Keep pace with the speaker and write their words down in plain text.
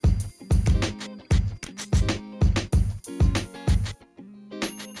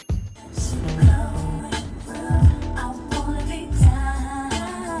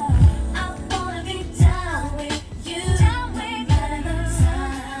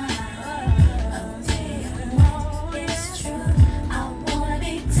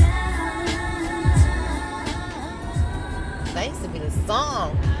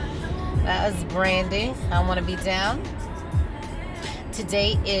Brandy. I want to be down.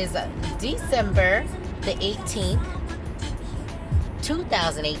 Today is December the 18th,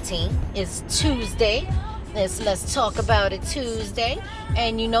 2018. It's Tuesday. Let's talk about it Tuesday.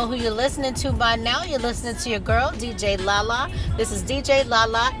 And you know who you're listening to by now. You're listening to your girl, DJ Lala. This is DJ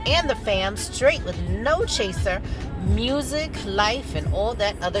Lala and the fam, straight with no chaser, music, life, and all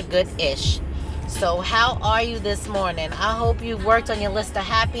that other good ish. So how are you this morning? I hope you've worked on your list of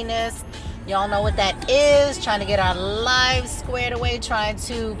happiness. Y'all know what that is. Trying to get our lives squared away. Trying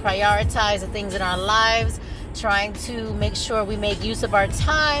to prioritize the things in our lives. Trying to make sure we make use of our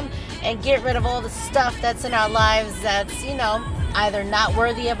time and get rid of all the stuff that's in our lives that's, either not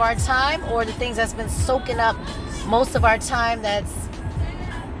worthy of our time, or the things that's been soaking up most of our time that's,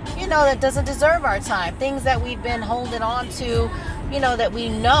 that doesn't deserve our time. Things that we've been holding on to, that we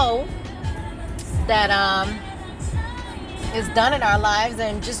know that is done in our lives,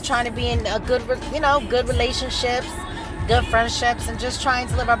 and just trying to be in a good relationships, good friendships, and just trying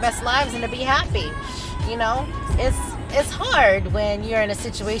to live our best lives and to be happy. It's hard when you're in a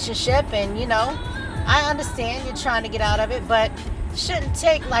situationship, and I understand you're trying to get out of it, but it shouldn't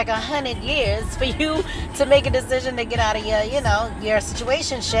take like 100 years for you to make a decision to get out of your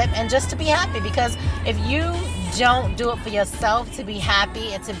situationship and just to be happy. Because if you don't do it for yourself to be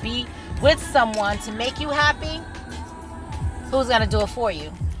happy and to be with someone to make you happy, who's gonna do it for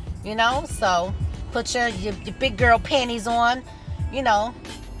you? So put your big girl panties on.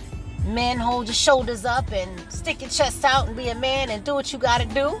 Men, hold your shoulders up and stick your chest out and be a man and do what you gotta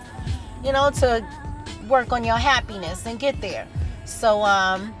do, to work on your happiness and get there. So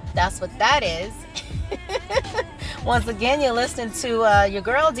that's what that is. Once again, you're listening to your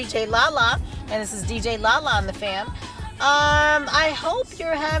girl, DJ Lala, and this is DJ Lala and the fam. I hope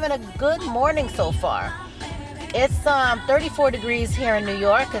you're having a good morning so far. It's 34 degrees here in New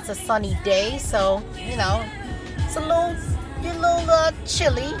York. It's a sunny day, so it's a little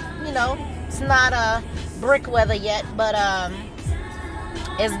chilly. It's not brick weather yet, but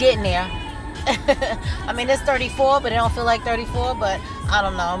it's getting there. I mean, it's 34, but it don't feel like 34. But I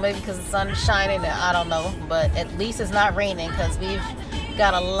don't know, maybe because the sun is shining. I don't know, but at least it's not raining, because we've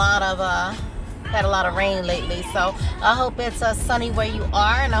got had a lot of rain lately. So I hope it's sunny where you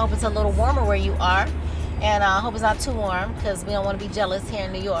are, and I hope it's a little warmer where you are. And I hope it's not too warm, because we don't want to be jealous here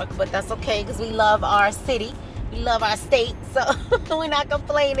in New York. But that's okay, because we love our city. We love our state. So we're not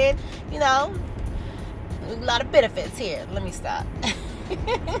complaining. A lot of benefits here. Let me stop.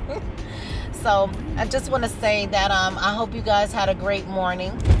 So I just want to say that I hope you guys had a great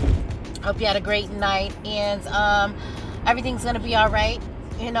morning. I hope you had a great night. And everything's going to be all right.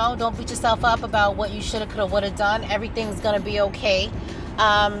 Don't beat yourself up about what you should have, could have, would have done. Everything's going to be okay.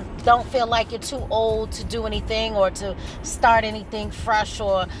 Don't feel like you're too old to do anything or to start anything fresh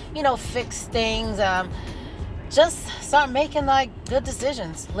or, fix things. Just start making good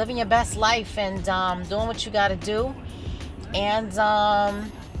decisions, living your best life, and doing what you got to do. And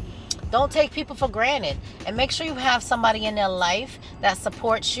don't take people for granted. And make sure you have somebody in their life that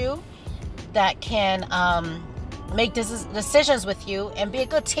supports you, that can make decisions with you and be a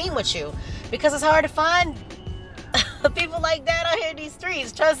good team with you. Because it's hard to find people like that out here in these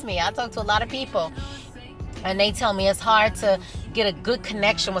streets. Trust me, I talk to a lot of people, and they tell me it's hard to get a good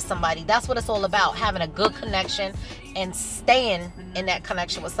connection with somebody. That's what it's all about, having a good connection and staying in that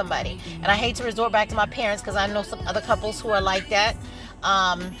connection with somebody. And I hate to resort back to my parents, because I know some other couples who are like that.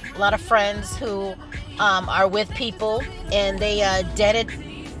 A lot of friends who are with people, and they deaded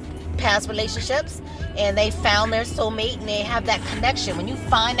past relationships, and they found their soulmate, and they have that connection. When you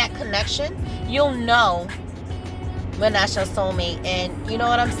find that connection, you'll know when that's your soulmate. And you know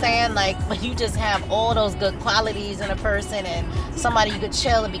what I'm saying? When you just have all those good qualities in a person, and somebody you could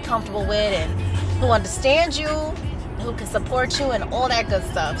chill and be comfortable with, and who understands you, who can support you, and all that good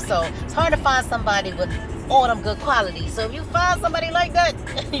stuff. So it's hard to find somebody with all them good qualities. So if you find somebody like that,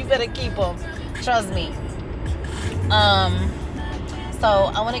 you better keep them. Trust me. So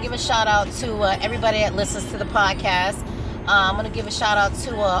I want to give a shout out to everybody that listens to the podcast. I'm going to give a shout out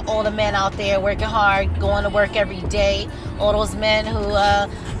to all the men out there working hard, going to work every day. All those men who,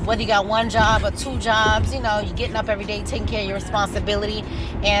 whether you got one job or two jobs, you're getting up every day, taking care of your responsibility.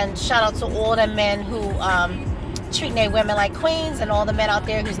 And shout out to all the men who treating their women like queens, and all the men out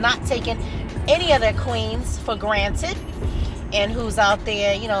there who's not taking any of their queens for granted, and who's out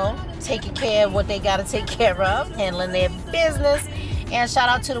there, taking care of what they got to take care of, handling their business. And shout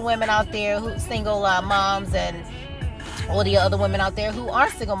out to the women out there who single moms, and all the other women out there who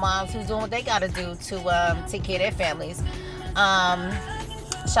aren't single moms, who's doing what they got to do to take care of their families.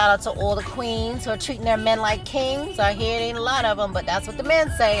 Shout out to all the queens who are treating their men like kings. I hear it ain't a lot of them, but that's what the men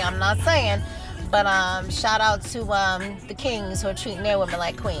say. I'm not saying. But shout out to the kings who are treating their women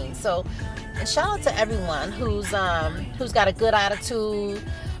like queens. So, and shout out to everyone who's got a good attitude,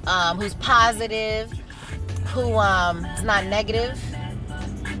 who's positive, who is not negative.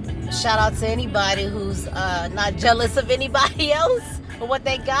 Shout out to anybody who's not jealous of anybody else for what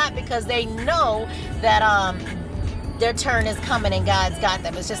they got, because they know that their turn is coming and God's got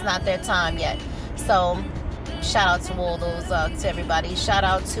them. It's just not their time yet. So shout out to all those, to everybody. Shout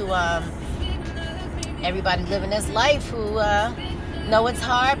out to everybody living this life who know it's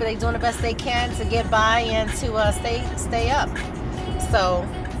hard, but they're doing the best they can to get by and to stay up. So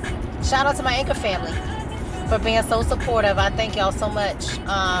shout out to my Anchor family for being so supportive. I thank y'all so much.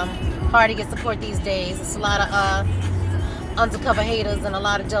 Hard to get support these days. It's a lot of undercover haters and a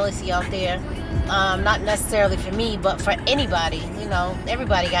lot of jealousy out there. Not necessarily for me, but for anybody. You know,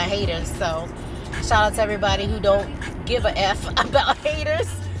 everybody got haters. So shout out to everybody who don't give a F about haters.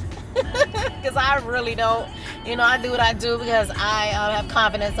 Because I really don't. You know, I do what I do because I have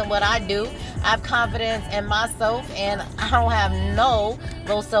confidence in what I do. I have confidence in myself, and I don't have no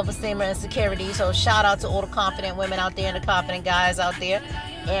low self-esteem or insecurity. So shout out to all the confident women out there and the confident guys out there.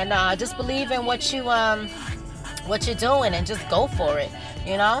 And just believe in what you're doing and just go for it.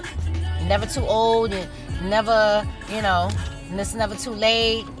 You know, you're never too old. You're never, you know, and it's never too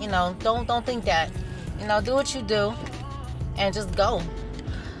late. You know, don't think that. You know, do what you do and just go.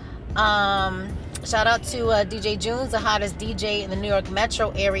 Shout out to DJ Junes, the hottest DJ in the New York metro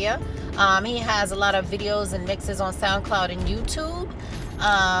area. He has a lot of videos and mixes on SoundCloud and YouTube.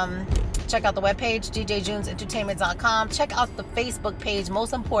 Check out the webpage, djjunesentertainment.com. Check out the Facebook page,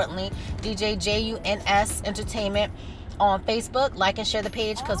 most importantly, DJ JUNS Entertainment on Facebook. Like and share the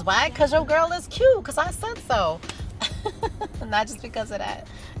page. Because why? Because your girl is cute. Because I said so. Not just because of that.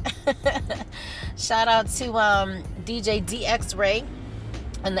 Shout out to DJ DX Ray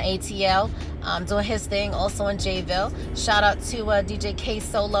in the ATL, doing his thing, also in Jayville. Shout out to DJ K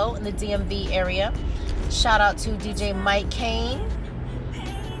Solo in the DMV area. Shout out to DJ Mike Kane.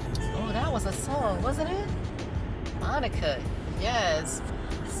 Oh, that was a song, wasn't it? Monica, yes.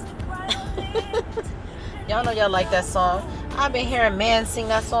 Y'all know y'all like that song. I've been hearing man sing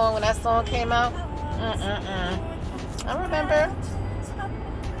that song when that song came out. I remember.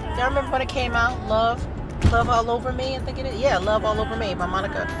 Y'all remember when it came out? Love All Over Me, I think it is. Yeah, Love All Over Me by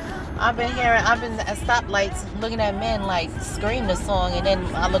Monica. I've been at stoplights looking at men like scream the song, and then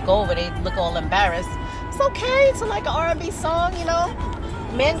I look over, they look all embarrassed. It's okay to like an R&B song, you know.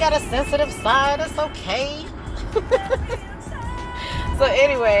 Men got a sensitive side, it's okay. So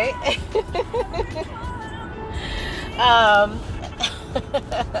anyway,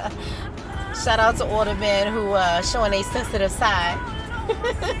 shout out to all the men who showing a sensitive side.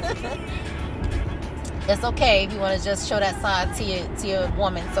 It's okay if you want to just show that side to your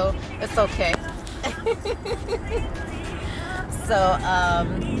woman, so it's okay. So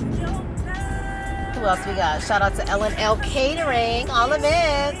who else we got? Shout out to L&L Catering, all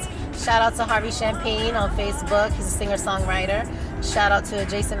events. Shout out to Harvey Champagne on Facebook. He's a singer-songwriter. Shout out to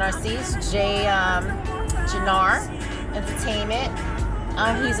Jason Narcisse, Jannar Entertainment.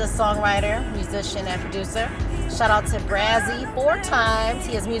 He's a songwriter, musician, and producer. Shout out to Brazzy 4 times.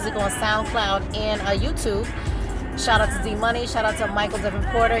 He has music on SoundCloud and YouTube. Shout out to D Money. Shout out to Michael Devin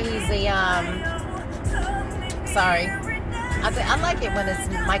Porter. He's a I like it when it's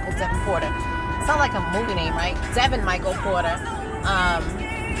Michael Devin Porter. Sounds like a movie name, right? Devin Michael Porter.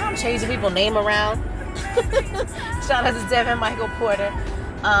 Changing people's name around. Shout out to Devin Michael Porter.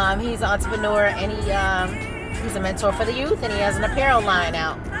 He's an entrepreneur, and he's a mentor for the youth, and he has an apparel line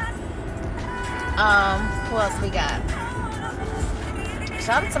out. Who else we got?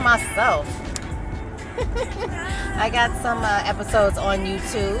 Shout out to myself. I got some episodes on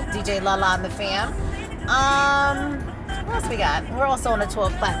YouTube, DJ Lala and the Fam. What else we got? We're also on the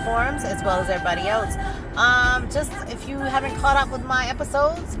 12 platforms as well as everybody else. Just if you haven't caught up with my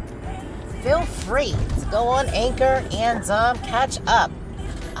episodes, feel free to go on Anchor and catch up.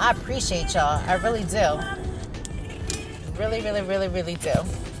 I appreciate y'all. I really do. Really, really, really, really do.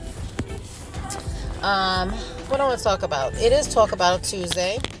 What do I want to talk about? It is Talk About It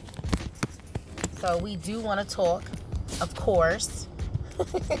Tuesday. So we do want to talk, of course.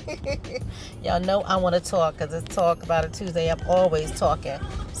 Y'all know I want to talk because it's Talk About It Tuesday. I'm always talking.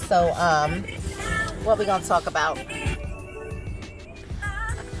 So, what we going to talk about?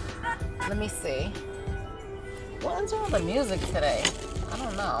 Let me see. What is all the music today? I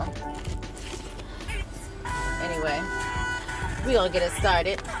don't know. Anyway, we going to get it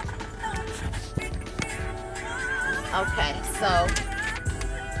started. Okay, so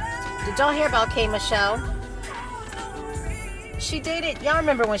did y'all hear about K. Michelle? she dated, y'all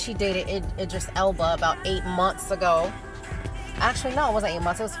remember when she dated Idris Elba about 8 months ago? Actually, no, it wasn't 8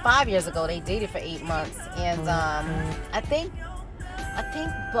 months. It was 5 years ago. They dated for 8 months. And I think,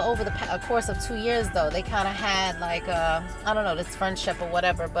 but over the course of 2 years, though, they kind of had like, I don't know, this friendship or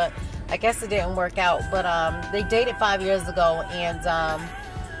whatever. But I guess it didn't work out. But they dated 5 years ago. And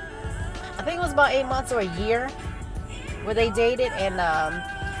I think it was about 8 months or a year where they dated. And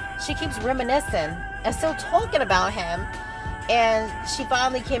she keeps reminiscing and still talking about him. And she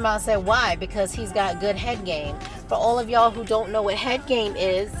finally came out and said, why? Because he's got good head game. For all of y'all who don't know what head game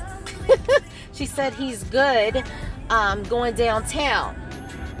is, she said he's good going downtown.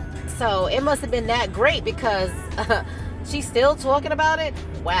 So it must have been that great because she's still talking about it.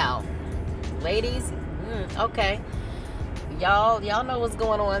 Wow. Ladies, okay. Y'all know what's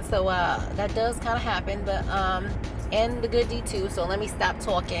going on. So that does kind of happen. But and the good D too. So let me stop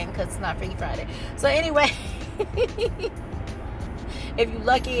talking because it's not Freaky Friday. So anyway. If you're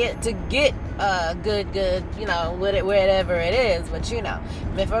lucky to get good, you know, whatever it is, but you know,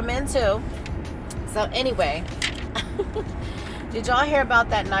 men for men too. So anyway, did y'all hear about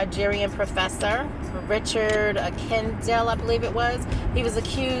that Nigerian professor, Richard Kendall, I believe it was? He was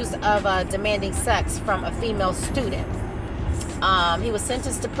accused of demanding sex from a female student. He was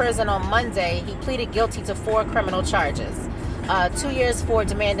sentenced to prison on Monday. He pleaded guilty to 4 criminal charges. 2 years for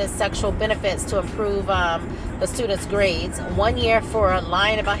demanding sexual benefits to improve the student's grades, 1 year for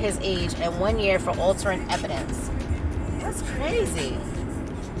lying about his age, and 1 year for altering evidence. That's crazy.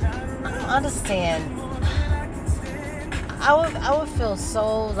 I don't understand. I would feel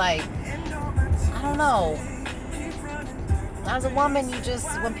so like, I don't know. As a woman, you just,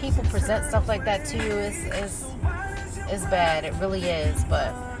 when people present stuff like that to you, it's bad. It really is.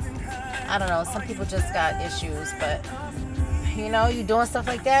 But I don't know. Some people just got issues, but you know, you doing stuff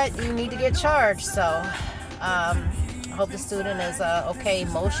like that, you need to get charged. So I hope the student is okay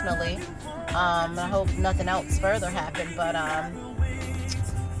emotionally. I hope nothing else further happened. But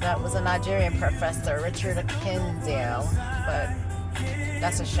that was a Nigerian professor, Richard Kendall. But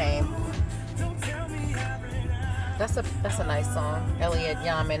that's a shame. That's a nice song. Elliot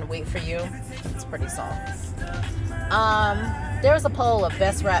Yamin, Wait For You. It's a pretty song. There's a poll of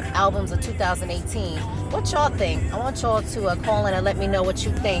best rap albums of 2018. What y'all think? I want y'all to call in and let me know what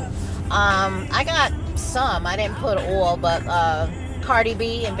you think. I got some. I didn't put all, but Cardi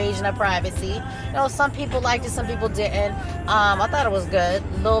B, Invasion of Privacy. You know, some people liked it, some people didn't. I thought it was good.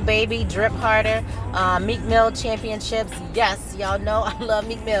 Lil Baby, Drip Harder. Meek Mill, Championships. Yes, y'all know I love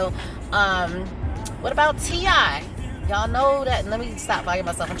Meek Mill. What about T.I.? Y'all know that. Let me stop. I get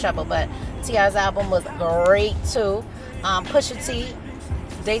myself in trouble. But T.I.'s album was great too. Pusha T,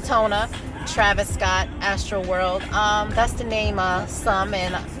 Daytona, Travis Scott, Astro World. That's to name some.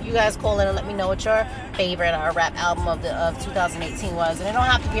 And you guys call in and let me know what your favorite rap album of 2018 was. And it don't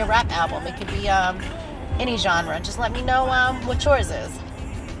have to be a rap album. It could be any genre. Just let me know what yours is.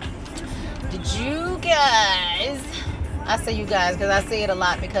 Did you guys? I say you guys because I say it a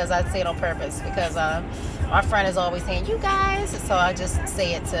lot because I say it on purpose because my friend is always saying you guys, so I just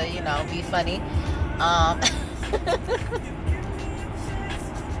say it to, you know, be funny.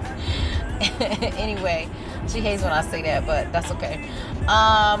 Anyway, she hates when I say that, but that's okay.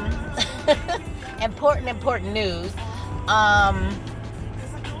 Important news.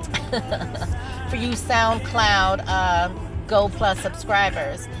 For you SoundCloud Go Plus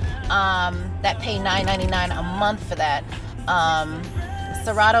subscribers that pay $9.99 a month for that.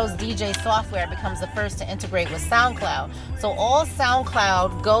 Serato's DJ software becomes the first to integrate with SoundCloud. So all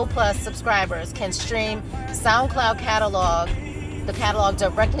SoundCloud Go Plus subscribers can stream SoundCloud catalog, the catalog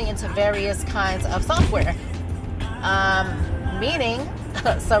directly into various kinds of software. Meaning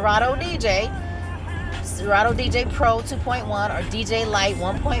Serato DJ Pro 2.1 or DJ Lite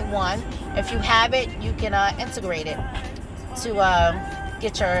 1.1. If you have it, you can integrate it to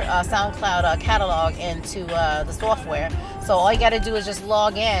get your SoundCloud catalog into the software. So all you got to do is just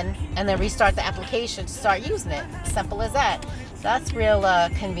log in and then restart the application to start using it. Simple as that. That's real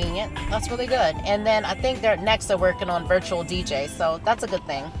convenient. That's really good. And then I think they're working on virtual DJ, so that's a good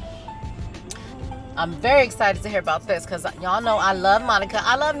thing. I'm very excited to hear about this because y'all know I love Monica.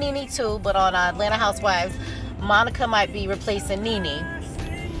 I love Nene too, but on Atlanta Housewives, Monica might be replacing Nene.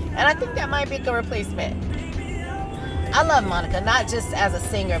 And I think that might be a good replacement. I love Monica, not just as a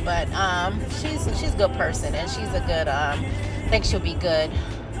singer, but she's a good person, and she's a good, I think she'll be good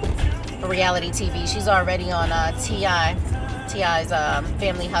for reality TV. She's already on T.I.'s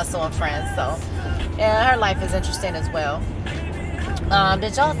Family Hustle and Friends, so yeah, her life is interesting as well.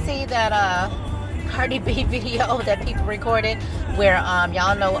 Did y'all see that Cardi B video that people recorded where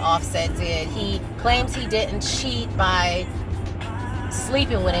y'all know what Offset did? He claims he didn't cheat by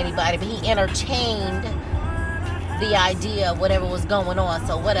sleeping with anybody, but he entertained the idea of whatever was going on,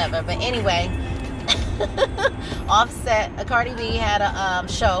 so whatever. But anyway, Offset, Cardi B had a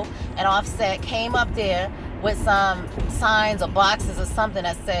show, and Offset came up there with some signs or boxes or something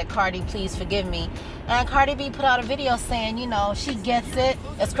that said, "Cardi, please forgive me." And Cardi B put out a video saying, you know, she gets it.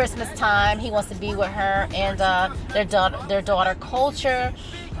 It's Christmas time. He wants to be with her and their daughter Culture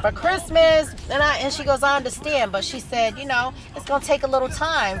for Christmas. And she goes, I understand. But she said, you know, it's going to take a little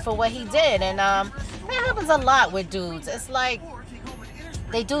time for what he did. And that happens a lot with dudes. It's like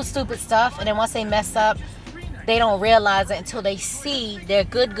they do stupid stuff, and then once they mess up, they don't realize it until they see they're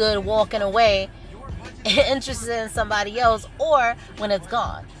good walking away interested in somebody else, or when it's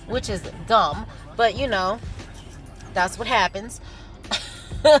gone, which is dumb. But you know, that's what happens.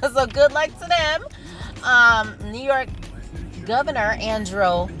 So good luck to them. New York Governor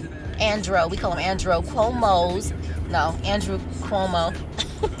Andrew, we call him Andrew Cuomo.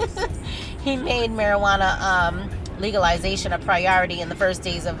 He made marijuana legalization a priority in the first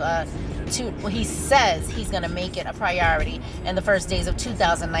days of he says he's going to make it a priority in the first days of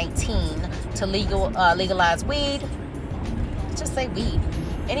 2019 to legalize weed. Just say weed.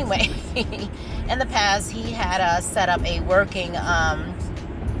 Anyway, in the past, he had set up a working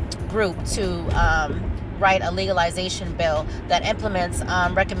group to write a legalization bill that implements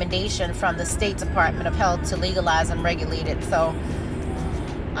recommendation from the State Department of Health to legalize and regulate it. So,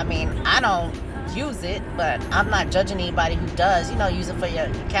 I mean, I don't use it, but I'm not judging anybody who does. You know, use it for your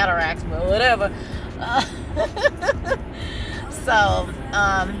cataracts or whatever. So,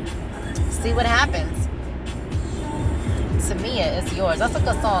 see what happens. Tamia, it's yours. That's a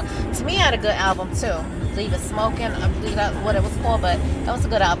good song. Tamia had a good album too. Leave It Smoking. I believe that's what it was called, but that was a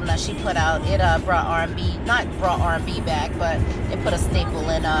good album that she put out. It brought R&B, not brought R&B back, but it put a staple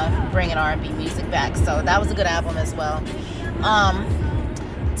in bringing R&B music back. So that was a good album as well.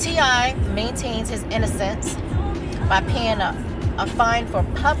 T.I. maintains his innocence by paying a fine for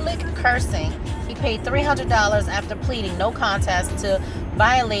public cursing. He paid $300 after pleading no contest to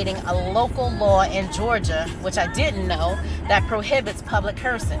violating a local law in Georgia, which I didn't know, that prohibits public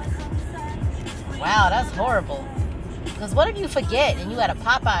cursing. Wow, that's horrible. Because what if you forget and you at a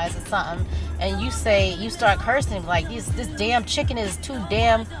Popeyes or something and you start cursing like this damn chicken is too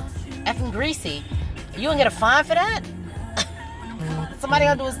damn effing greasy? You gonna get a fine for that? Somebody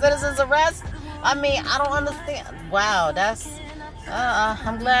gonna do a citizen's arrest? I mean, I don't understand. Wow, that's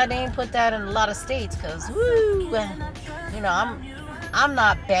I'm glad they ain't put that in a lot of states, because woo, you know, I'm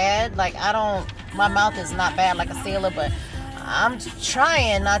not bad. Like, my mouth is not bad like a sailor, but I'm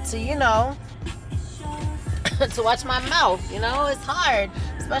trying not to, you know, to watch my mouth. You know, it's hard,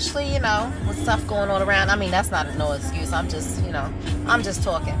 especially, you know, with stuff going on around. I mean, that's not no excuse. I'm just, you know, I'm just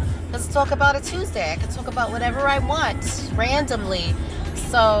talking. Let's talk about it Tuesday. I can talk about whatever I want randomly.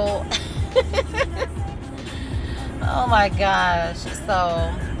 So, oh my gosh. So,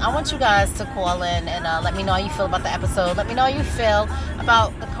 I want you guys to call in and let me know how you feel about the episode. Let me know how you feel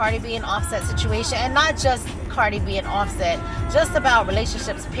about the Cardi B and Offset situation. And not just Cardi B and Offset, just about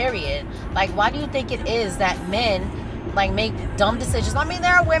relationships, period. Like, why do you think it is that men, like, make dumb decisions? I mean,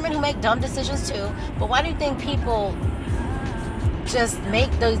 there are women who make dumb decisions too. But why do you think people just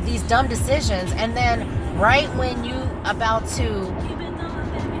make these dumb decisions, and then right when you about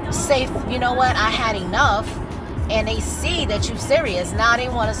to say, you know what, I had enough, and they see that you serious, now they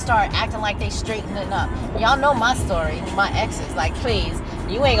want to start acting like they straightening up. Y'all know my story, my exes. Like, please,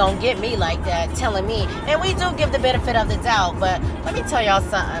 you ain't gonna get me like that, telling me. And we do give the benefit of the doubt, but let me tell y'all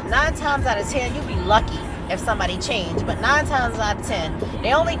something. 9 times out of 10, you be lucky if somebody changed. But 9 times out of 10,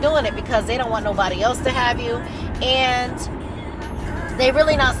 they only doing it because they don't want nobody else to have you, and they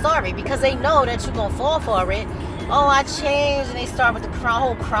really not sorry, because they know that you're gonna fall for it. Oh, I changed, and they start with the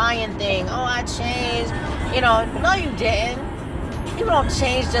whole crying thing. Oh, I changed. You know, no, you didn't. People don't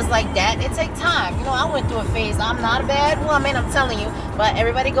change just like that. It takes time. You know, I went through a phase. I'm not a bad woman, I'm telling you, but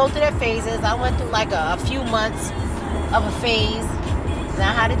everybody go through their phases. I went through like a few months of a phase, and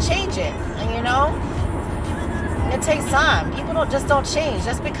I had to change it. And you know, it takes time. People don't change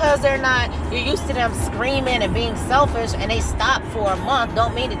just because you're used to them screaming and being selfish, and they stop for a month.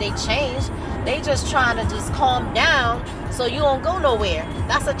 Don't mean that they change. They just trying to just calm down so you don't go nowhere.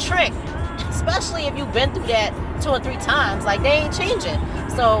 That's a trick, especially if you've been through that 2 or 3 times. Like, they ain't changing.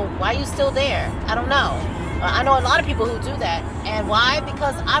 So why are you still there? I don't know. I know a lot of people who do that. And why?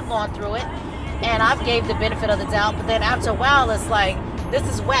 Because I've gone through it and I've gave the benefit of the doubt. But then after a while, it's like, this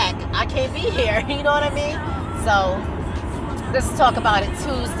is whack. I can't be here. You know what I mean? So this is Talk About It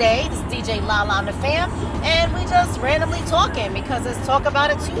Tuesday. This is DJ Lala and the fam. And we just randomly talking because it's Talk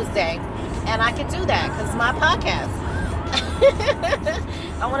About It Tuesday. And I can do that because it's my podcast.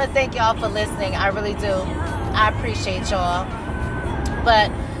 I want to thank y'all for listening. I really do. I appreciate y'all. But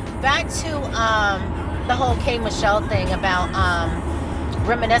back to the whole K. Michelle thing about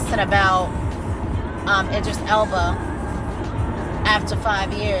reminiscing about Idris Elba after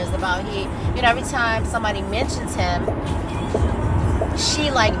 5 years, about every time somebody mentions him,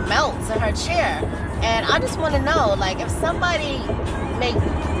 she like melts in her chair. And I just want to know, like, if somebody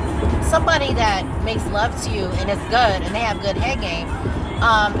that makes love to you and it's good and they have good head game,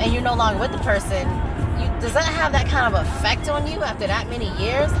 and you're no longer with the person, does that have that kind of effect on you after that many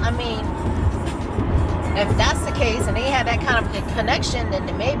years? I mean, if that's the case and they had that kind of connection,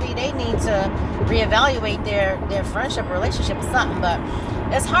 then maybe they need to reevaluate their friendship or relationship or something. But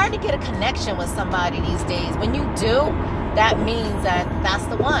it's hard to get a connection with somebody these days. When you do, that means that that's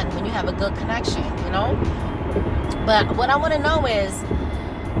the one, when you have a good connection, But what I want to know is,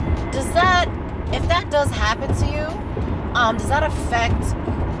 if that does happen to you, does that affect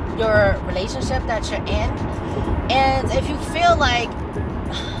your relationship that you're in? And if you feel like,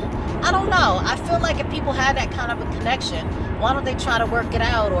 I don't know, I feel like if people had that kind of a connection, why don't they try to work it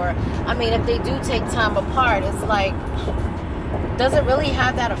out? Or, I mean, if they do take time apart, it's like, does it really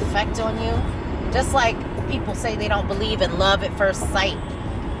have that effect on you? Just like people say they don't believe in love at first sight.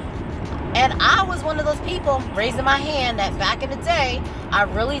 And I was one of those people, raising my hand, that back in the day, I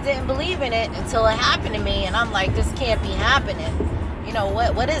really didn't believe in it until it happened to me. And I'm like, this can't be happening.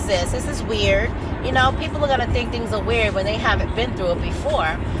 What is this? This is weird. People are going to think things are weird when they haven't been through it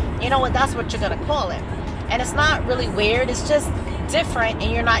before. That's what you're going to call it. And it's not really weird. It's just different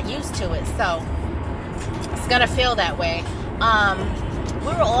and you're not used to it. So it's going to feel that way. We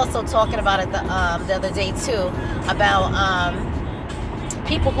were also talking about it the other day too, about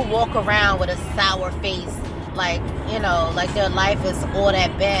people who walk around with a sour face, like their life is all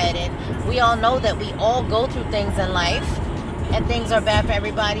that bad. And we all know that we all go through things in life, and things are bad for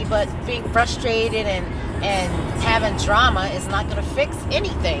everybody. But being frustrated and having drama is not going to fix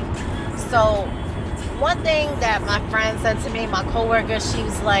anything. So one thing that my friend said to me, my coworker, she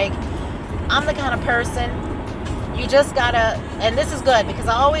was like, I'm the kind of person, you just gotta, and this is good because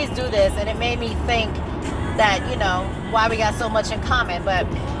I always do this, and it made me think that, why we got so much in common. But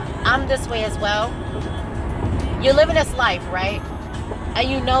I'm this way as well. You're living this life, right?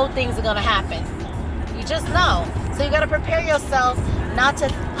 And things are gonna happen. You just know. So you gotta prepare yourself not to,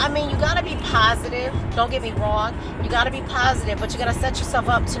 you gotta be positive. Don't get me wrong. You gotta be positive, but you gotta set yourself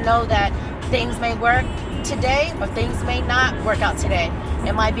up to know that things may work today or things may not work out today.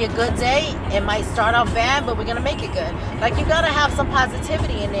 It might be a good day. It might start off bad, but we're gonna make it good. Like, you gotta have some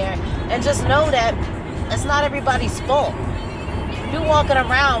positivity in there, and just know that it's not everybody's fault. You walking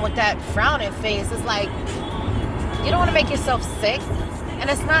around with that frowning face, it's like, you don't want to make yourself sick, and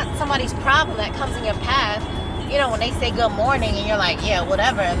it's not somebody's problem that comes in your path. When they say good morning and you're like, yeah,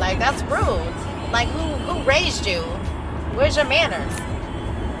 whatever, like, that's rude. Like, who raised you? Where's your manners?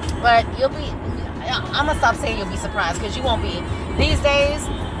 But I'm gonna stop saying you'll be surprised, because you won't be. These days,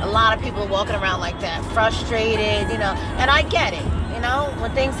 a lot of people are walking around like that, frustrated, and I get it.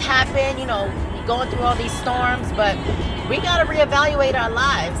 When things happen, going through all these storms, but we got to reevaluate our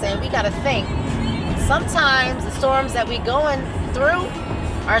lives, and we got to think. Sometimes the storms that we going through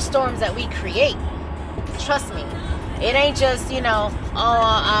are storms that we create. Trust me. It ain't just,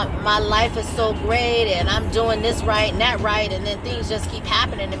 my life is so great and I'm doing this right and that right, and then things just keep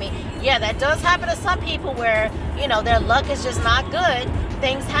happening to me. Yeah, that does happen to some people where, their luck is just not good.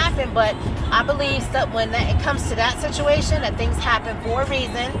 Things happen, but I believe that when it comes to that situation, that things happen for a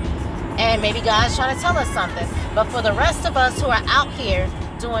reason, and maybe God's trying to tell us something. But for the rest of us who are out here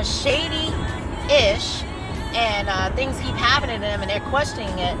doing shady-ish, and things keep happening to them and they're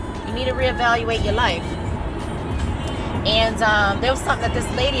questioning it, you need to reevaluate your life. And there was something that this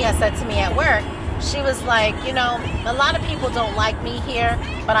lady had said to me at work. She was like, a lot of people don't like me here,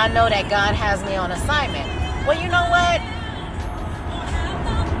 but I know that God has me on assignment. Well, you know what?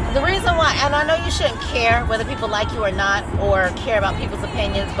 The reason why, and I know you shouldn't care whether people like you or not, or care about people's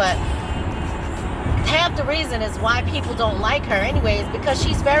opinions, but half the reason is why people don't like her anyways, because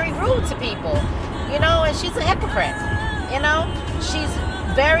she's very rude to people, and she's a hypocrite. She's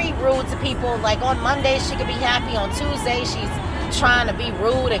very rude to people. Like, on Monday she could be happy, on Tuesday she's trying to be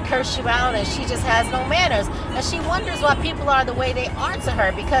rude and curse you out, and she just has no manners. And she wonders why people are the way they are to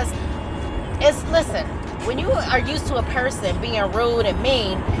her, because listen, when you are used to a person being rude and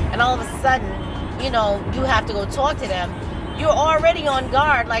mean, and all of a sudden, you have to go talk to them, you're already on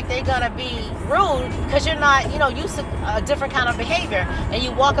guard, like they're gonna be rude, because you're not, used to a different kind of behavior. And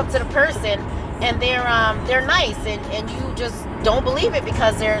you walk up to the person and they're nice, and you just don't believe it,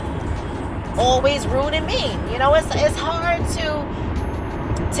 because they're always rude and mean. You know, it's hard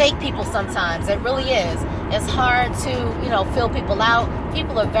to take people sometimes. It really is. It's hard to, you know, fill people out.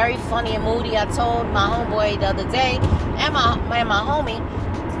 People are very funny and moody. I told my homeboy the other day, and my homie,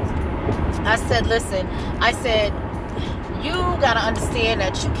 I said, listen, I said, you got to understand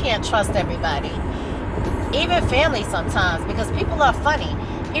that you can't trust everybody. Even family sometimes, because people are funny.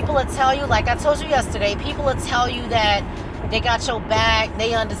 People will tell you, like I told you yesterday, people will tell you that they got your back,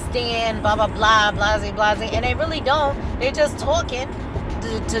 they understand, blah, blah, blah, blase, blase, and they really don't. They're just talking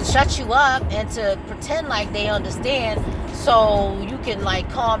to shut you up and to pretend like they understand so you can, like,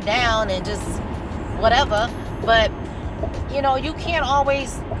 calm down and just whatever. But, you know, you can't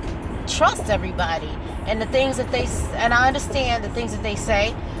always trust everybody and the things that they, and I understand the things that they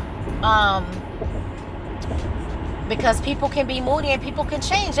say, because people can be moody and people can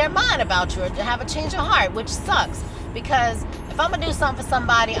change their mind about you or to have a change of heart, which sucks. Because if I'm gonna do something for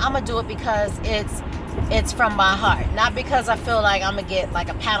somebody, I'm gonna do it because it's from my heart, not because I feel like I'm gonna get like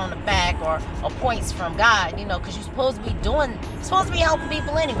a pat on the back or points from God, you know, because you're supposed to be helping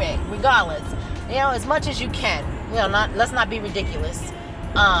people anyway, regardless, you know, as much as you can, you know, let's not be ridiculous.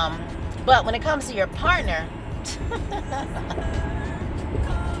 But when it comes to your partner,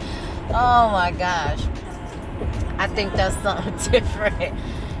 oh my gosh, I think that's something different.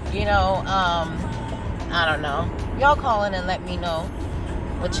 You know, I don't know. Y'all call in and let me know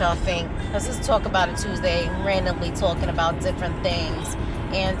what y'all think. Let's just talk about it Tuesday, randomly talking about different things.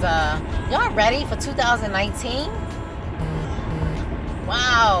 And y'all ready for 2019?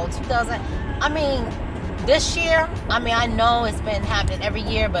 Wow, I mean, this year, I mean, I know it's been happening every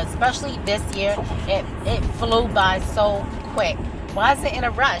year, but especially this year, it flew by so quick. Why is it in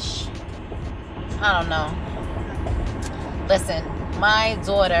a rush? I don't know. Listen, my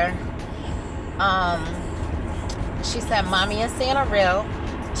daughter, she said, Mommy, is Santa real?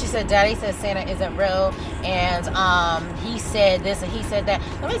 She said, Daddy said Santa isn't real, and he said this and he said that.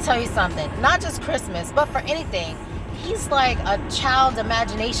 Let me tell you something, not just Christmas, but for anything, he's like a child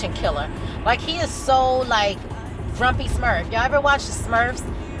imagination killer. Like, he is so, like, Grumpy Smurf. Y'all ever watch the Smurfs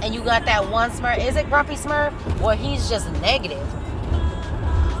and you got that one Smurf? Is it Grumpy Smurf? Or he's just negative?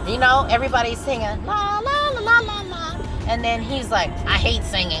 You know, everybody's singing la la la la la la, and then he's like, I hate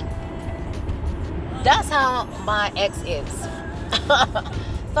singing. That's how my ex is.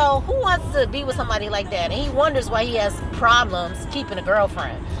 So who wants to be with somebody like that? And he wonders why he has problems keeping a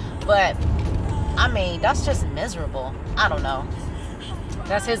girlfriend. But I mean, that's just miserable. I don't know.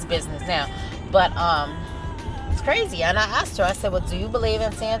 That's his business now. But it's crazy. And I asked her, I said, well, do you believe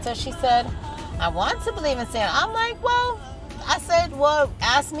in Santa? She said, I want to believe in Santa. I'm like, well, I said, well,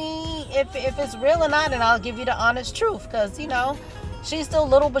 ask me if it's real or not, and I'll give you the honest truth. Because, you know, she's still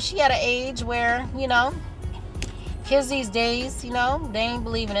little, but she at an age where, you know, kids these days, you know, they ain't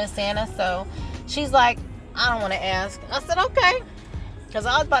believing in Santa. So she's like, I don't want to ask. I said, okay. Because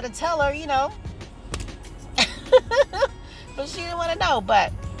I was about to tell her, you know. But she didn't want to know.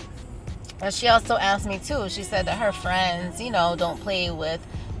 But and she also asked me, too. She said that her friends, you know, don't play with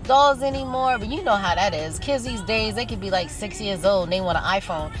dolls anymore. But you know how that is. Kids these days, they could be like 6 years old and they want an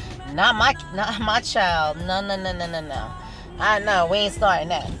iPhone. Not my child. No. I know, we ain't starting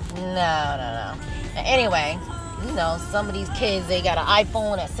that. No. Anyway, you know, some of these kids, they got an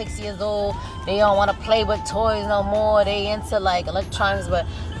iPhone at 6 years old. They don't want to play with toys no more. They into, like, electronics. But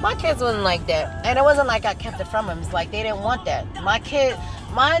my kids wasn't like that. And it wasn't like I kept it from them. It's like they didn't want that.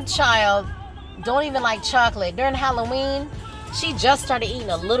 My child don't even like chocolate. During Halloween, she just started eating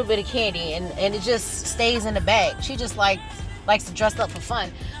a little bit of candy. And it just stays in the bag. She just likes to dress up for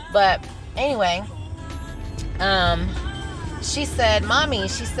fun. But anyway, she said, Mommy,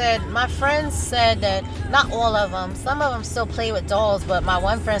 she said, my friends said that, not all of them, some of them still play with dolls, but my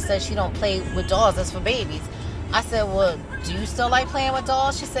one friend said she don't play with dolls, that's for babies. I said, well, do you still like playing with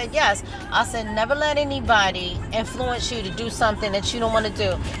dolls? She said, yes. I said, never let anybody influence you to do something that you don't want to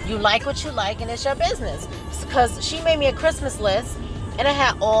do. You like what you like, and it's your business. Because she made me a Christmas list, and it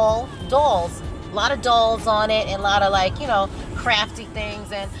had all dolls. A lot of dolls on it, and a lot of, like, you know, crafty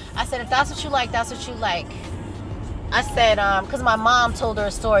things. And I said, if that's what you like, that's what you like. I said, because my mom told her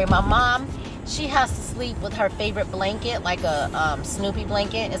a story. My mom, she has to sleep with her favorite blanket, like a Snoopy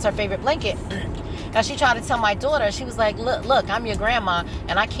blanket. It's her favorite blanket. Now, she tried to tell my daughter, she was like, look, I'm your grandma,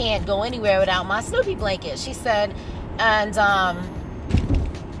 and I can't go anywhere without my Snoopy blanket. She said, and,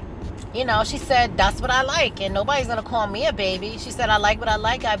 you know, she said, that's what I like, and nobody's going to call me a baby. She said, I like what I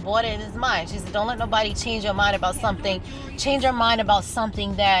like. I bought it, and it's mine. She said, don't let nobody change your mind about something. Change your mind about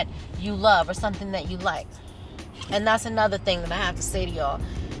something that you love or something that you like. And that's another thing that I have to say to y'all.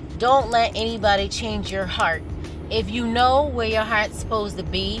 Don't let anybody change your heart. if you know where your heart's supposed to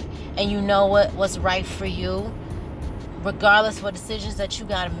be and you know what's right for you, regardless of what decisions that you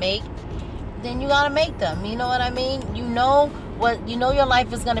got to make, then you got to make them. You know what I mean? You know your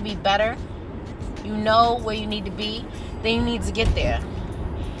life is going to be better. You know where you need to be. Then you need to get there.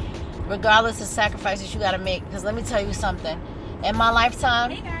 Regardless of sacrifices you got to make. Because let me tell you something. In my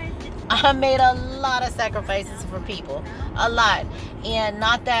lifetime, I made a lot of sacrifices for people. A lot. And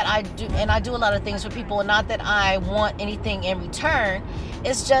not that I do a lot of things for people. And not that I want anything in return.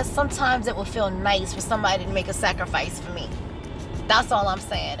 It's just sometimes it would feel nice for somebody to make a sacrifice for me. That's all I'm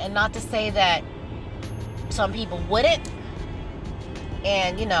saying. And not to say that some people wouldn't.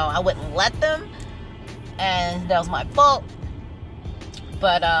 And, I wouldn't let them. And that was my fault.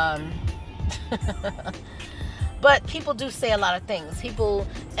 But, but people do say a lot of things. People,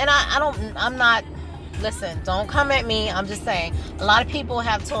 and listen, don't come at me. I'm just saying, a lot of people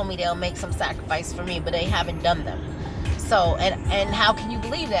have told me they'll make some sacrifice for me, but they haven't done them. So, and how can you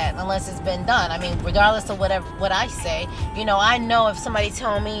believe that unless it's been done? I mean, regardless of what I say, I know if somebody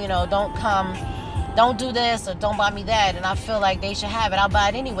tell me, don't do this or don't buy me that, and I feel like they should have it, I'll buy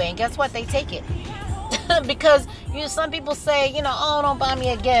it anyway. And guess what? They take it. Because some people say, oh, don't buy me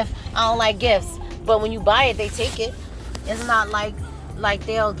a gift. I don't like gifts. But when you buy it, they take it. It's not like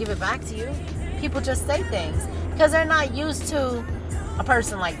they'll give it back to you. People just say things because they're not used to a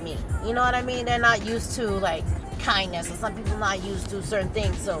person like me. You know what I mean? They're not used to like kindness, or some people not used to certain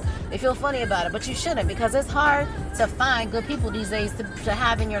things, so they feel funny about it. But you shouldn't, because it's hard to find good people these days to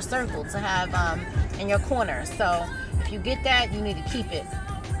have in your circle, to have in your corner. So if you get that, you need to keep it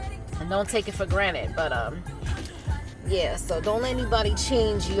and don't take it for granted. But yeah, so don't let anybody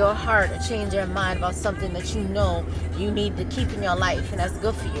change your heart or change your mind about something that you know you need to keep in your life, and that's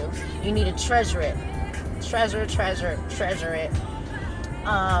good for you. You need to treasure it. Treasure it.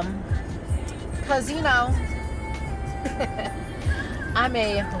 Because I'm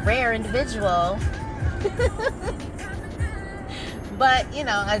a rare individual. But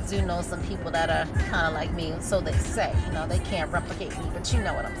I do know some people that are kind of like me, so they say. They can't replicate me, but you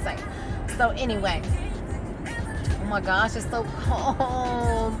know what I'm saying. So anyway, oh my gosh, it's so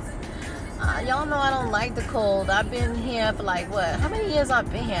cold. Y'all know I don't like the cold. I've been here for like what? How many years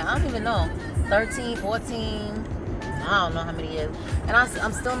I've been here? I don't even know. 13, 14. I don't know how many years. And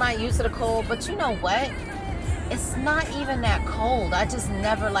I'm still not used to the cold. But you know what? It's not even that cold. I just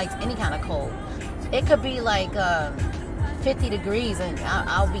never liked any kind of cold. It could be like 50 degrees and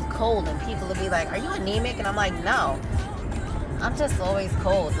I'll be cold, and people will be like, are you anemic? And I'm like, no. I'm just always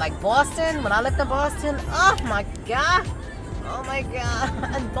cold. Like Boston, when I lived in Boston, oh my God.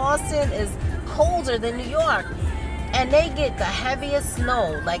 And Boston is colder than New York. And they get the heaviest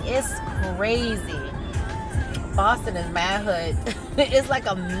snow. Like, it's crazy. Boston is mad hood. It's like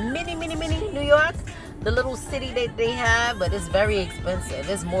a mini New York. The little city that they have, but it's very expensive.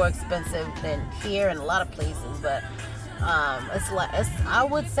 It's more expensive than here in a lot of places. But I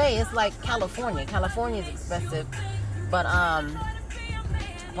would say it's like California. California is expensive, but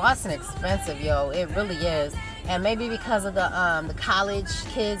Boston expensive, yo. It really is. And maybe because of the college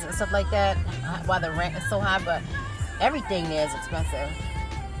kids and stuff like that, why the rent is so high. But everything there is expensive.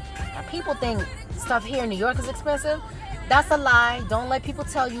 Now, people think stuff here in New York is expensive. That's a lie. Don't let people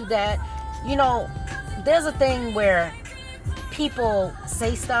tell you that. There's a thing where people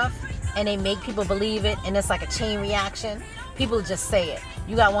say stuff and they make people believe it, and it's like a chain reaction. People just say it.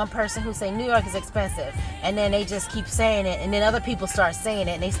 You got one person who say New York is expensive, and then they just keep saying it, and then other people start saying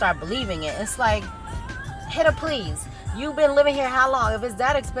it and they start believing it. It's like, hit a please. You've been living here how long? If it's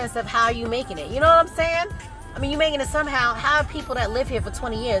that expensive, how are you making it? You know what I'm saying? I mean, you're making it somehow. How are people that live here for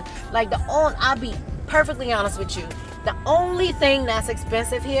 20 years? Like, I'll be perfectly honest with you. The only thing that's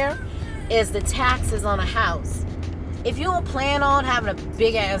expensive here is the taxes on a house. If you don't plan on having a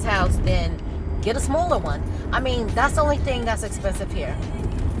big ass house, then get a smaller one. I mean, that's the only thing that's expensive here.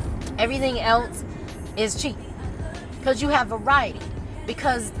 Everything else is cheap because you have variety,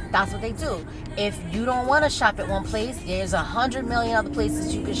 because that's what they do. If you don't want to shop at one place, there's 100 million other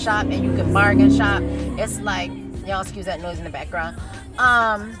places you can shop, and you can bargain shop. It's like, y'all excuse that noise in the background.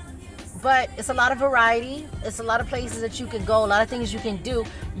 But it's a lot of variety. It's a lot of places that you can go, a lot of things you can do.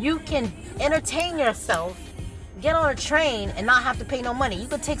 You can entertain yourself, get on a train and not have to pay no money. You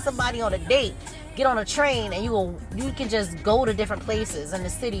could take somebody on a date, get on a train, and you can just go to different places in the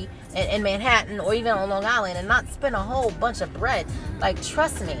city, in Manhattan, or even on Long Island, and not spend a whole bunch of bread. Like,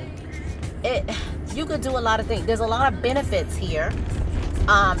 trust me, you could do a lot of things. There's a lot of benefits here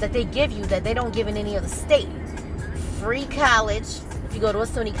that they give you that they don't give in any other state. Free college. If you go to a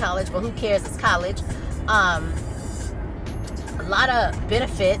SUNY college, but who cares, it's college. A lot of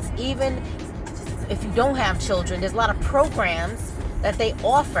benefits. Even if you don't have children, there's a lot of programs that they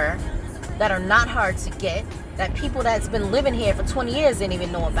offer that are not hard to get, that people that's been living here for 20 years didn't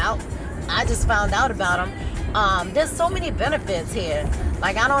even know about. I just found out about them. There's so many benefits here.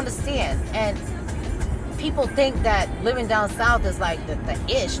 Like, I don't understand. And people think that living down south is like the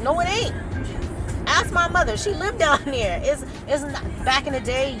ish. No, it ain't. Ask my mother. She lived down there. It's not, back in the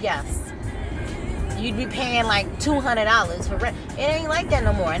day, yes. You'd be paying like $200 for rent. It ain't like that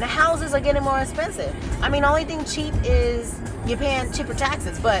no more. And the houses are getting more expensive. I mean, the only thing cheap is you're paying cheaper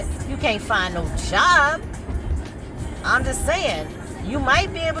taxes, but you can't find no job. I'm just saying. You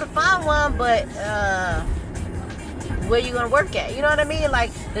might be able to find one, but where you gonna work at? You know what I mean?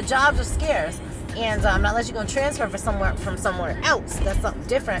 Like, the jobs are scarce. And unless you're gonna transfer from somewhere else, that's something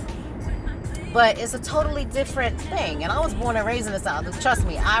different. But it's a totally different thing. And I was born and raised in the South. Trust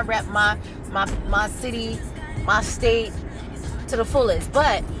me, I rep my city, my state to the fullest.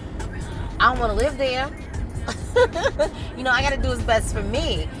 But I don't want to live there. You know, I got to do what's best for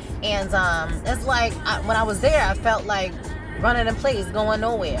me. And it's like when I was there, I felt like running in place, going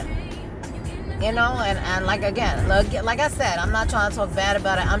nowhere. You know, and like, again, like I said, I'm not trying to talk bad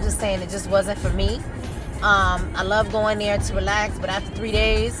about it. I'm just saying it just wasn't for me. I love going there to relax, but after 3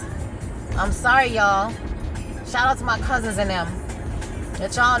 days, I'm sorry, y'all. Shout out to my cousins and them.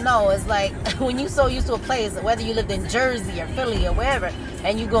 That y'all know, it's like when you so used to a place, whether you lived in Jersey or Philly or wherever,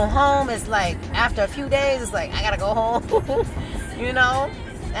 and you go home, it's like after a few days, it's like, I gotta go home. You know?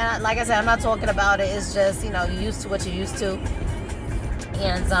 And like I said, I'm not talking about it. It's just, you know, you're used to what you're used to.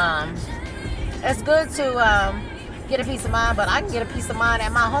 And it's good to get a peace of mind, but I can get a peace of mind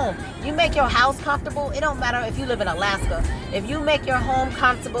at my home. You make your house comfortable. It don't matter if you live in Alaska. If you make your home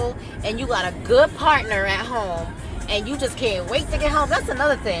comfortable and you got a good partner at home and you just can't wait to get home, that's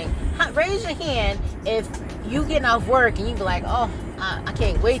another thing. Raise your hand if you getting off work and you be like, oh, I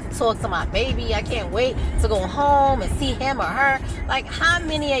can't wait to talk to my baby. I can't wait to go home and see him or her. Like, how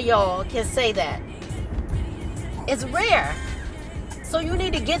many of y'all can say that? It's rare. So you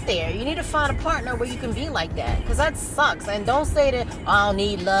need to get there. You need to find a partner where you can be like that. Because that sucks. And don't say that, oh, I don't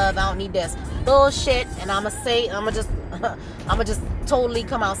need love. I don't need this. Bullshit. And I'm going to just totally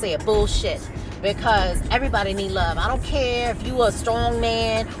come out and say it. Bullshit. Because everybody need love. I don't care if you a strong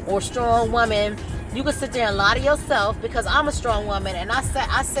man or strong woman. You can sit there and lie to yourself, because I'm a strong woman. And I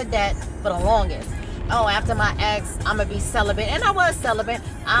said that for the longest. Oh, after my ex, I'm going to be celibate. And I was celibate.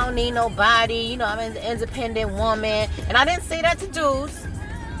 I don't need nobody. You know, I'm an independent woman. And I didn't say that to dudes,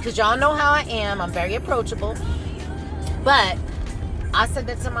 because y'all know how I am. I'm very approachable. But I said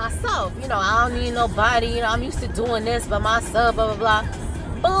that to myself. You know, I don't need nobody. You know, I'm used to doing this by myself, blah, blah,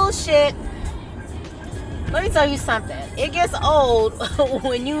 blah. Bullshit. Let me tell you something. It gets old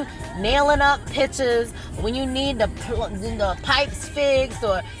when you nailing up pictures, when you need the pipes fixed,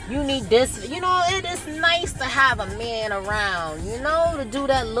 or you need this. You know, it is nice to have a man around, you know, to do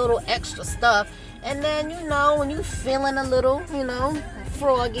that little extra stuff. And then, you know, when you feeling a little, you know,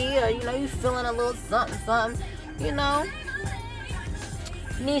 froggy, or, you know, you feeling a little something, you know,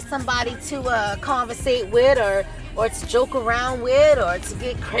 need somebody to conversate with, or to joke around with, or to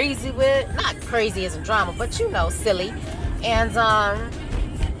get crazy with. Not crazy as in drama, but, you know, silly. And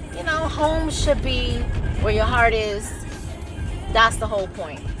you know, home should be where your heart is. That's the whole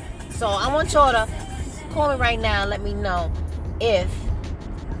point. So I want y'all to call me right now. Let me know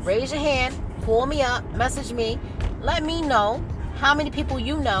raise your hand, pull me up, message me. Let me know how many people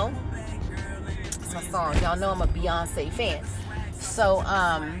you know. It's my song. Y'all know I'm a Beyonce fan. So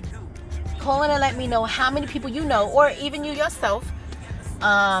call in and let me know how many people you know, or even you yourself,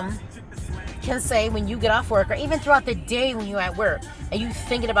 can say when you get off work, or even throughout the day when you're at work and you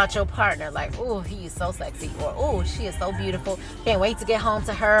thinking about your partner, like, oh, he is so sexy, or oh, she is so beautiful, can't wait to get home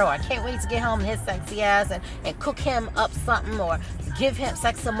to her, or I can't wait to get home to his sexy ass and cook him up something, or give him,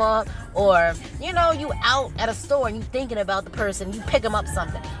 sex him up, or, you know, you out at a store and you thinking about the person, you pick him up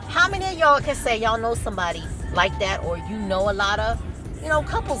something. How many of y'all can say y'all know somebody like that, or you know a lot of, you know,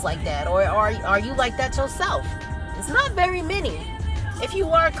 couples like that, or are you like that yourself? It's not very many. If you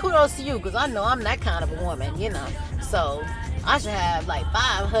are, kudos to you, because I know I'm that kind of a woman, you know. So I should have like 5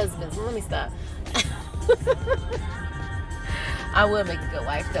 husbands. Let me stop. I will make a good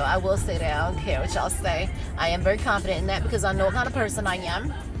wife, though. I will say that. I don't care what y'all say. I am very confident in that, because I know what kind of person I am.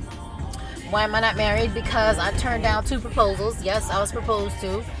 Why am I not married? Because I turned down 2 proposals. Yes, I was proposed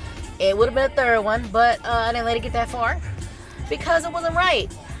to. It would have been a 3rd one, but I didn't let it get that far, because it wasn't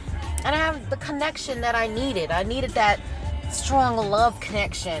right. And I have the connection that I needed. I needed that strong love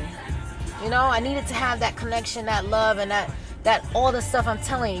connection. You know, I needed to have that connection, that love, and that all the stuff I'm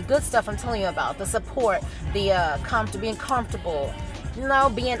telling you, good stuff I'm telling you about, the support, the being comfortable,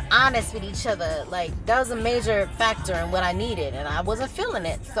 being honest with each other. Like, that was a major factor in what I needed, and I wasn't feeling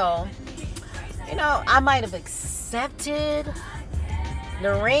it. So, I might have accepted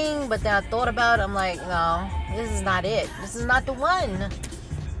the ring, but then I thought about it. I'm like, no, this is not it. This is not the one,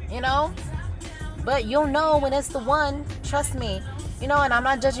 But you'll know when it's the one. Trust me. And I'm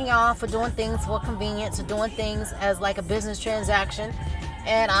not judging y'all for doing things for convenience or doing things as like a business transaction.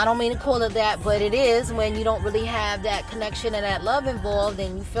 And I don't mean to call it that, but it is when you don't really have that connection and that love involved,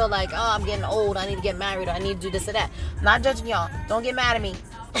 and you feel like, oh, I'm getting old, I need to get married, or I need to do this or that. I'm not judging y'all. Don't get mad at me.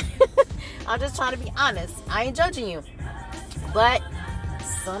 I'm just trying to be honest. I ain't judging you. But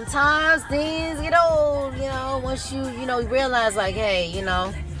sometimes things get old, once you realize, like, hey,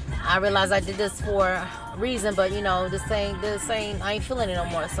 I realize I did this for a reason, but this ain't, I ain't feeling it no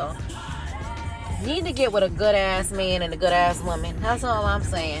more. So need to get with a good ass man and a good ass woman. That's all I'm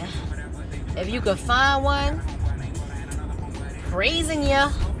saying. If you can find one, praising you.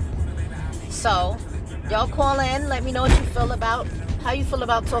 So y'all call in, let me know what you feel about, how you feel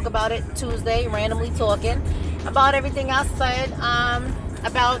about Talk About It Tuesday, randomly talking about everything I said,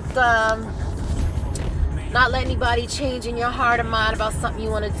 about not letting anybody change in your heart or mind about something you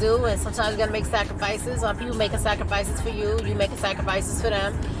want to do. And sometimes you got to make sacrifices. People making sacrifices for you, you making sacrifices for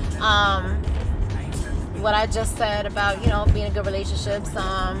them. What I just said about, being in good relationships.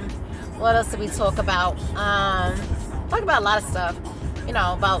 What else did we talk about? Talk about a lot of stuff.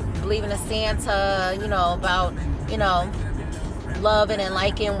 About believing in Santa, about, loving and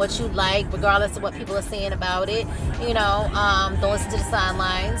liking what you like, regardless of what people are saying about it. Don't listen to the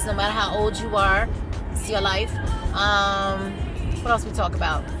sidelines, no matter how old you are. It's your life. What else we talk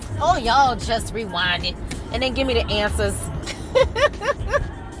about? Oh, y'all just rewind it and then give me the answers.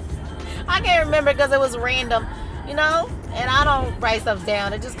 I can't remember because it was random, and I don't write stuff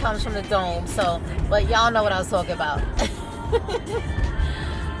down. It just comes from the dome. So, but y'all know what I was talking about.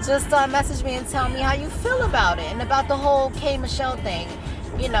 Just message me and tell me how you feel about it and about the whole K. Michelle thing.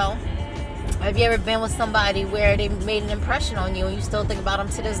 Have you ever been with somebody where they made an impression on you and you still think about them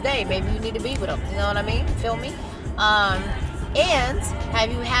to this day? Maybe you need to be with them. You know what I mean? Feel me? And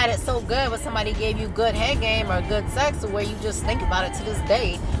have you had it so good where somebody gave you good head game or good sex where you just think about it to this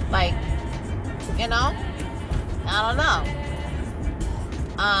day? Like, I don't know.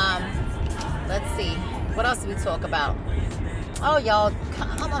 Let's see. What else did we talk about? Oh, y'all,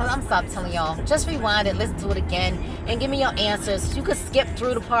 I'm stop telling y'all. Just rewind it, listen to it again, and give me your answers. You could skip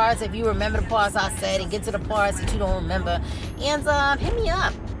through the parts if you remember the parts I said and get to the parts that you don't remember. And hit me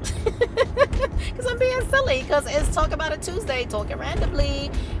up. Because I'm being silly. Because it's Talk About It Tuesday, talking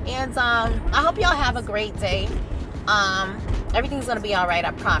randomly. And I hope y'all have a great day. Everything's going to be all right, I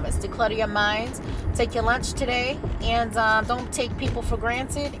promise. Declutter your mind. Take your lunch today. And don't take people for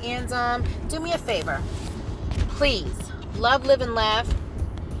granted. And do me a favor. Please. Love, live, and laugh,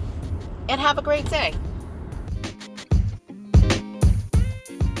 and have a great day.